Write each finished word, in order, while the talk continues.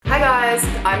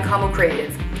guys, I'm Carmel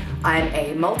Creative. I'm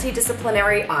a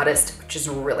multidisciplinary artist, which is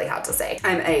really hard to say.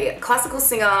 I'm a classical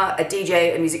singer, a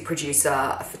DJ, a music producer,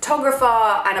 a photographer,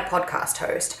 and a podcast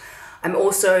host. I'm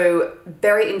also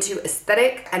very into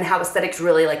aesthetic and how aesthetics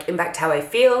really impact how I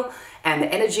feel, and the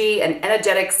energy and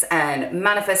energetics and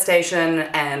manifestation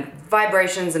and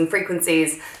vibrations and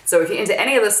frequencies. So if you're into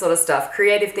any of this sort of stuff,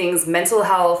 creative things, mental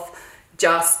health,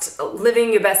 just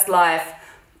living your best life,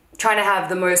 trying to have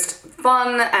the most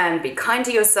fun and be kind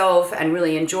to yourself and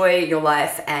really enjoy your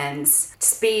life and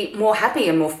just be more happy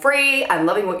and more free and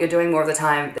loving what you're doing more of the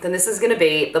time, then this is gonna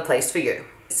be the place for you.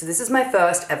 So this is my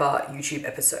first ever YouTube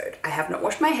episode. I have not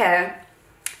washed my hair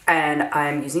and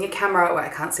I'm using a camera where I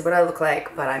can't see what I look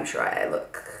like, but I'm sure I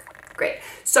look great.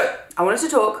 So I wanted to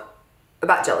talk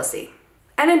about jealousy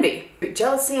and envy.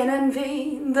 Jealousy and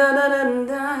envy, da da da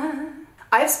da.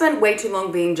 I've spent way too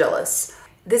long being jealous.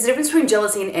 There's a difference between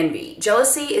jealousy and envy.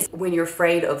 Jealousy is when you're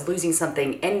afraid of losing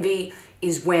something. Envy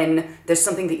is when there's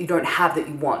something that you don't have that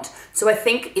you want. So I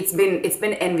think it's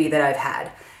been envy that I've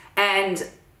had. And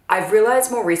I've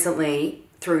realized more recently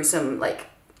through some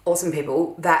awesome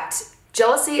people that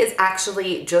jealousy is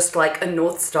actually just like a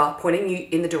North Star pointing you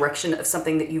in the direction of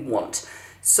something that you want.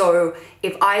 So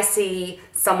if I see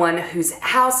someone whose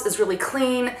house is really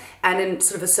clean and in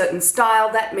sort of a certain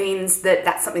style, that means that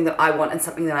that's something that I want and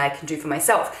something that I can do for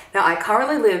myself. Now, I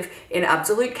currently live in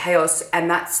absolute chaos, and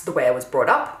that's the way I was brought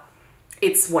up.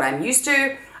 It's what I'm used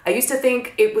to. I used to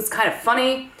think it was kind of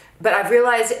funny, but I've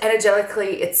realized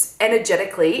energetically,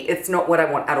 it's not what I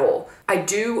want at all. I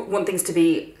do want things to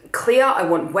be clear. I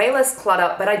want way less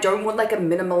clutter, but I don't want like a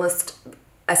minimalist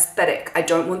aesthetic. I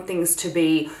don't want things to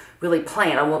be really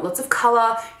plain. I want lots of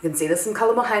color. You can see there's some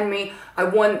color behind me. I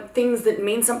want things that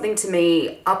mean something to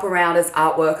me up around as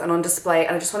artwork and on display,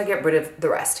 and I just want to get rid of the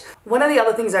rest. One of the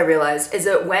other things I realized is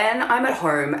that when I'm at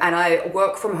home, and I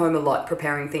work from home a lot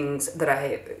preparing things that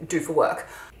I do for work,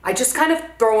 I just kind of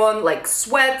throw on like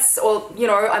sweats, or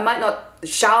I might not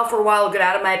shower for a while, get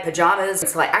out of my pajamas,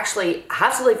 so I actually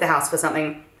have to leave the house for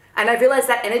something. And I realized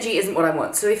that energy isn't what I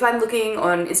want. So if I'm looking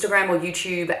on Instagram or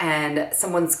YouTube and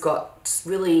someone's got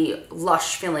really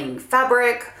lush feeling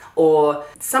fabric or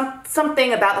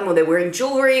something about them, or they're wearing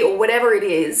jewelry or whatever it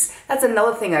is, that's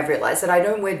another thing I've realized, that I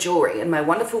don't wear jewelry. And my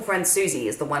wonderful friend Susie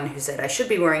is the one who said I should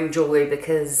be wearing jewelry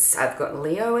because I've got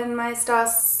Leo in my star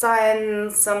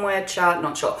sign somewhere chart,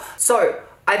 not sure. So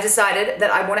I decided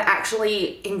that I want to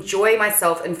actually enjoy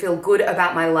myself and feel good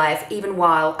about my life even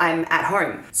while I'm at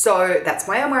home. So that's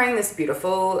why I'm wearing this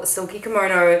beautiful silky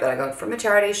kimono that I got from a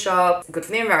charity shop. Good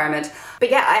for the environment.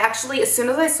 But yeah, I actually, as soon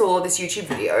as I saw this YouTube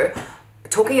video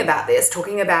talking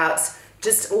about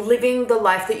just living the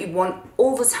life that you want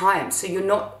all the time. So you're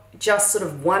not just sort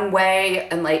of one way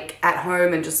and at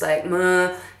home and just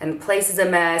meh, and the place is a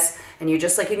mess and you're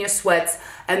just in your sweats,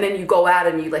 and then you go out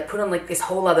and you put on this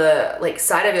whole other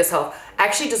side of yourself. I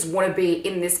actually just want to be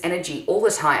in this energy all the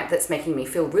time that's making me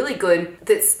feel really good,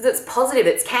 that's positive,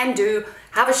 it's can do.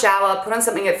 Have a shower, put on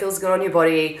something that feels good on your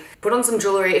body, put on some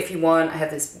jewelry if you want. I have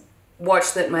this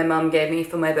watch that my mum gave me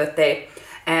for my birthday,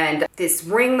 and this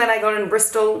ring that I got in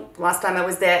Bristol last time I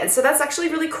was there. And so that's actually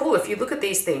really cool if you look at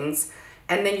these things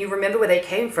and then you remember where they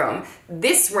came from.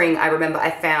 This ring, I remember I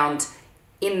found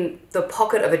in the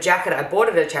pocket of a jacket I bought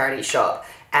at a charity shop,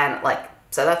 and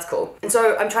so that's cool. And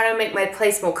so I'm trying to make my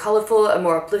place more colorful and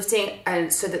more uplifting,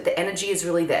 and so that the energy is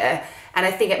really there. And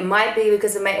I think it might be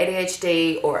because of my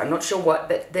ADHD, or I'm not sure what,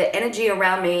 but the energy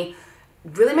around me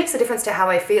really makes a difference to how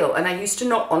I feel. And I used to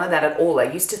not honor that at all. I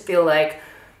used to feel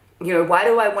why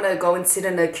do I want to go and sit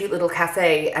in a cute little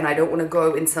cafe and I don't want to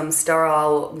go in some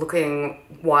sterile looking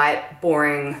white,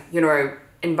 boring,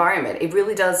 environment? It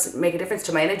really does make a difference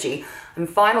to my energy. I'm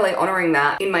finally honoring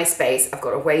that in my space. I've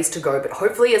got a ways to go, but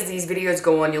hopefully as these videos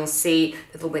go on, you'll see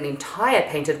that there'll be an entire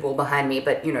painted wall behind me,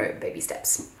 but baby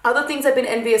steps. Other things I've been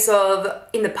envious of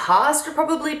in the past are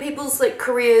probably people's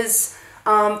careers.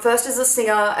 First as a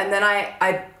singer, and then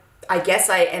I guess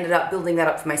I ended up building that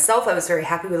up for myself. I was very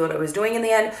happy with what I was doing in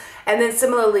the end. And then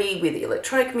similarly with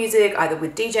electronic music, either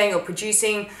with DJing or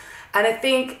producing. And I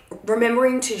think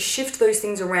remembering to shift those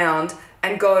things around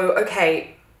and go,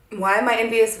 okay, why am I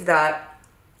envious of that?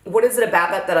 What is it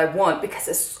about that I want? Because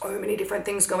there's so many different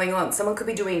things going on. Someone could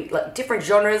be doing different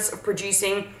genres of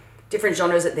producing, different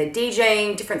genres that they're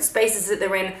DJing, different spaces that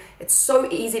they're in. It's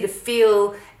so easy to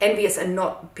feel envious and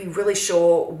not be really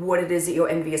sure what it is that you're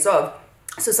envious of.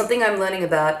 So something I'm learning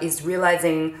about is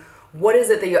realizing what is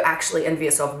it that you're actually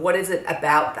envious of? What is it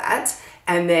about that?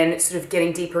 And then sort of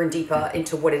getting deeper and deeper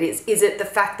into what it is. Is it the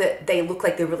fact that they look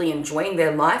like they're really enjoying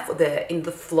their life, or they're in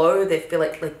the flow, they feel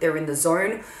like they're in the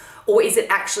zone? Or is it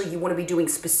actually you want to be doing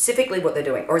specifically what they're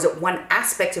doing? Or is it one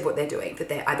aspect of what they're doing that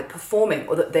they're either performing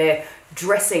or that they're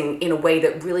dressing in a way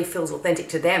that really feels authentic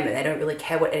to them and they don't really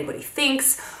care what anybody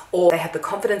thinks, or they have the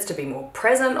confidence to be more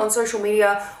present on social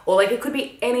media, or like it could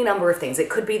be any number of things. It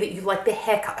could be that you like their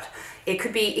haircut. It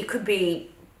could be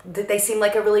that they seem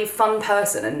like a really fun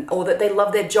person, or that they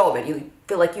love their job and you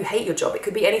feel like you hate your job. It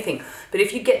could be anything. But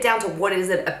if you get down to what is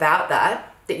it about that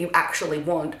you actually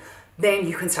want, then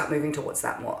you can start moving towards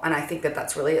that more. And I think that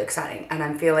that's really exciting. And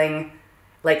I'm feeling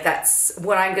like that's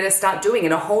what I'm going to start doing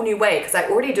in a whole new way, because I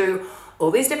already do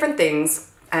all these different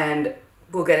things, and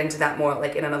we'll get into that more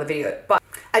like in another video. But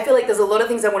I feel like there's a lot of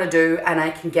things I want to do, and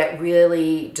I can get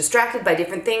really distracted by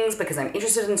different things because I'm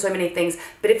interested in so many things.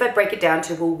 But if I break it down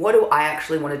to, well, what do I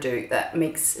actually want to do that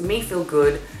makes me feel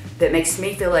good, that makes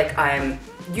me feel like I'm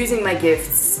using my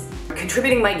gifts,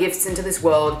 contributing my gifts into this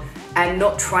world, and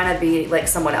not trying to be like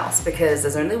someone else, because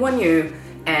there's only one you,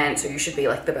 and so you should be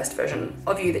like the best version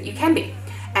of you that you can be.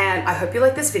 And I hope you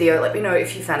like this video. Let me know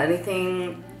if you found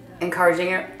anything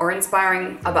encouraging or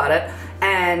inspiring about it.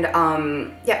 And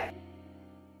yeah,